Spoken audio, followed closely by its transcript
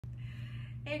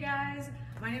Hey guys,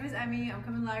 my name is Emmy. I'm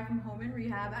coming live from Hohman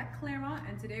Rehab at Claremont,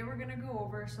 and today we're gonna go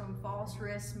over some false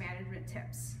risk management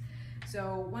tips.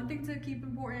 So one thing to keep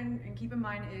important and keep in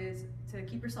mind is to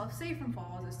keep yourself safe from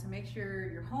falls is to make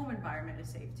sure your home environment is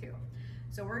safe too.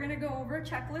 So we're gonna go over a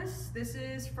checklist. This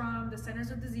is from the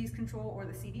Centers of Disease Control, or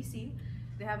the CDC.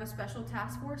 They have a special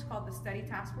task force called the Study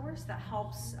Task Force that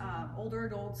helps older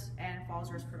adults and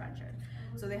falls risk prevention.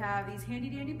 So they have these handy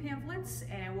dandy pamphlets,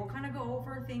 and we'll kind of go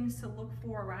over things to look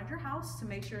for around your house to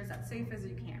make sure it's as safe as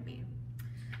you can be.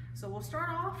 So we'll start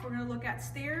off, we're gonna look at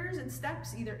stairs and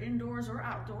steps, either indoors or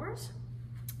outdoors.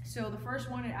 So the first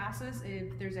one, it asks us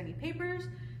if there's any papers,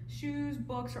 shoes,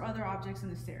 books, or other objects in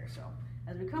the stairs. So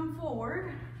as we come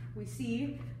forward, we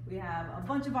see we have a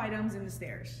bunch of items in the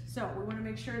stairs. So we wanna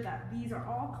make sure that these are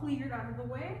all cleared out of the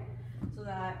way, so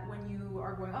that when you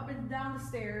are going up and down the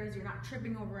stairs, you're not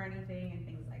tripping over anything and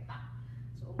things like that.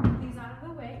 So we'll put these out of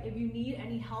the way. If you need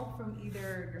any help from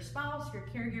either your spouse, your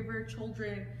caregiver,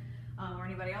 children, or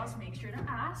anybody else, make sure to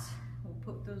ask. We'll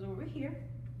put those over here.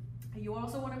 You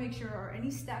also want to make sure, are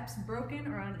any steps broken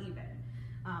or uneven?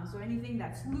 So anything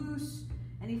that's loose,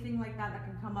 anything like that that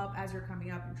can come up as you're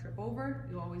coming up and trip over,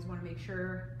 you always want to make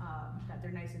sure that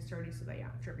they're nice and sturdy so that you're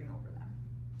not tripping over them.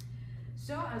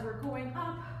 So as we're going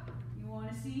up, you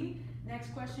want to see,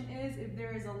 next question is if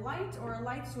there is a light or a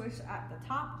light switch at the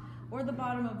top or the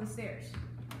bottom of the stairs.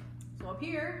 So up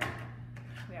here,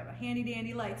 we have a handy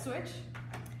dandy light switch.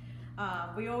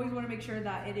 We always want to make sure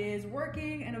that it is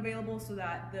working and available so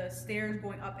that the stairs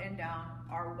going up and down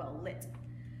are well lit.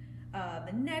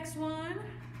 The next one,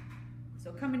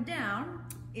 so coming down,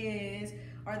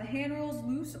 are the handrails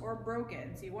loose or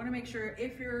broken? So you want to make sure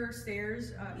if your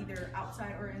stairs, either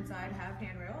outside or inside, have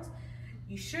handrails,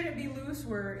 you shouldn't be loose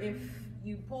where if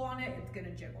you pull on it, it's going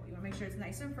to jiggle. You want to make sure it's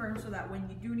nice and firm so that when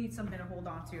you do need something to hold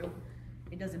on to,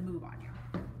 it doesn't move on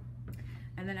you.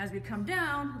 And then as we come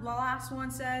down, the last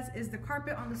one says, is the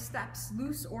carpet on the steps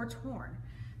loose or torn?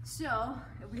 So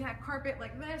if we had carpet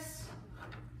like this,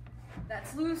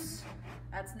 that's loose,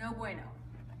 that's no bueno.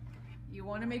 You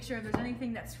want to make sure if there's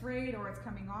anything that's frayed or it's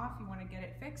coming off, you want to get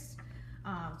it fixed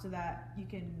so that you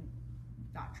can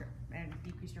not trip and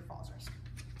decrease your falls risk.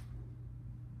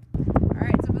 All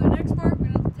right, so for the next part, we're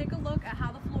going to take a look at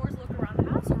how the floors look around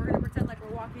the house. So we're going to pretend like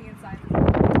we're walking inside.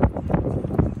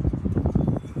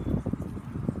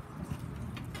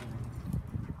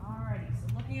 Alrighty,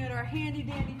 so looking at our handy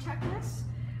dandy checklist,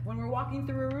 when we're walking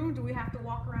through a room, do we have to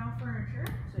walk around furniture?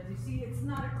 So as you see, it's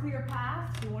not a clear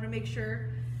path. So you want to make sure,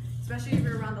 especially if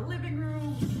you're around the living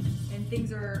room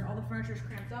and all the furniture is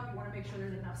cramped up, you want to make sure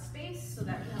there's enough space so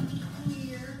that you have a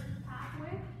clear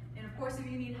pathway. And of course, if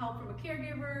you need help from a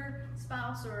caregiver,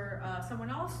 spouse, or someone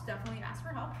else, definitely ask for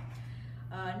help.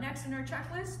 Next in our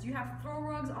checklist, you have throw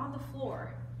rugs on the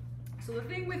floor. So the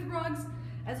thing with rugs,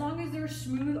 as long as they're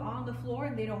smooth on the floor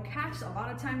and they don't catch, a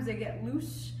lot of times they get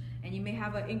loose and you may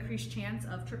have an increased chance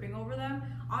of tripping over them.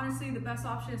 Honestly, the best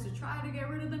option is to try to get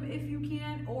rid of them if you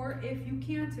can, or if you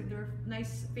can't, if they're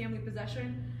nice family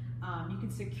possession, you can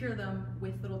secure them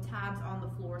with little tabs on the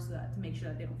floor so that to make sure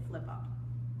that they don't flip up.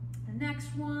 The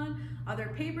next one, are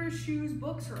there papers, shoes,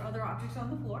 books, or other objects on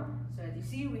the floor? So as you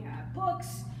see, we have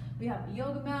books, we have the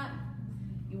yoga mat.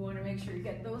 You want to make sure you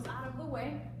get those out of the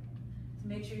way to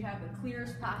make sure you have the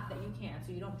clearest path that you can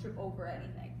so you don't trip over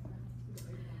anything.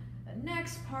 The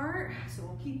next part, so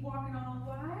we'll keep walking on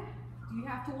by. Do you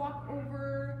have to walk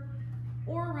over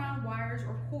or around wires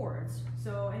or cords?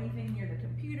 So anything near the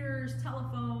computers,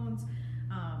 telephones,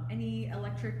 any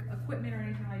electric equipment or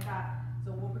anything like that.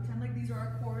 So we'll pretend like these are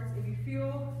our cords. If you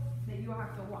feel that you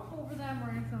have to walk over them or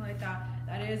anything like that,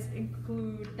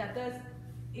 that does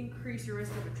increase your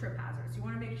risk of a trip hazard. So you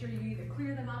want to make sure you either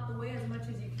clear them out the way as much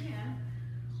as you can,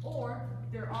 or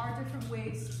there are different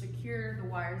ways to secure the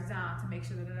wires down to make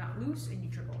sure that they're not loose and you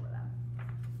trip over them.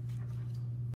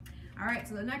 All right,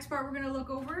 so the next part we're going to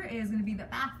look over is going to be the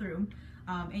bathroom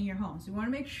in your home. So you want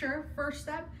to make sure, first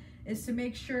step is to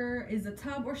make sure, is the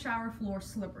tub or shower floor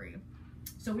slippery?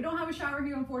 So we don't have a shower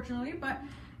here, unfortunately, but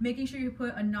making sure you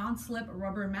put a non-slip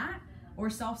rubber mat or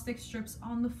self-stick strips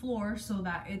on the floor so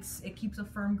that it keeps a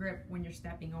firm grip when you're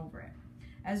stepping over it.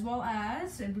 As well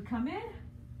as, if we come in,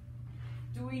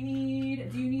 do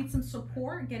you need some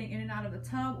support getting in and out of the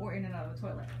tub or in and out of the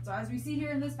toilet? So as we see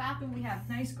here in this bathroom, we have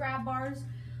nice grab bars.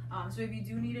 So if you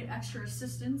do need extra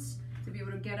assistance to be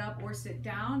able to get up or sit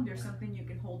down, there's something you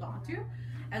can hold on to.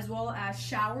 As well as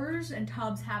showers and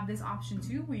tubs have this option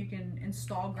too, where you can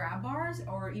install grab bars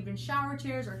or even shower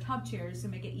chairs or tub chairs to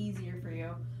make it easier for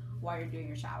you while you're doing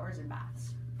your showers and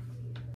baths.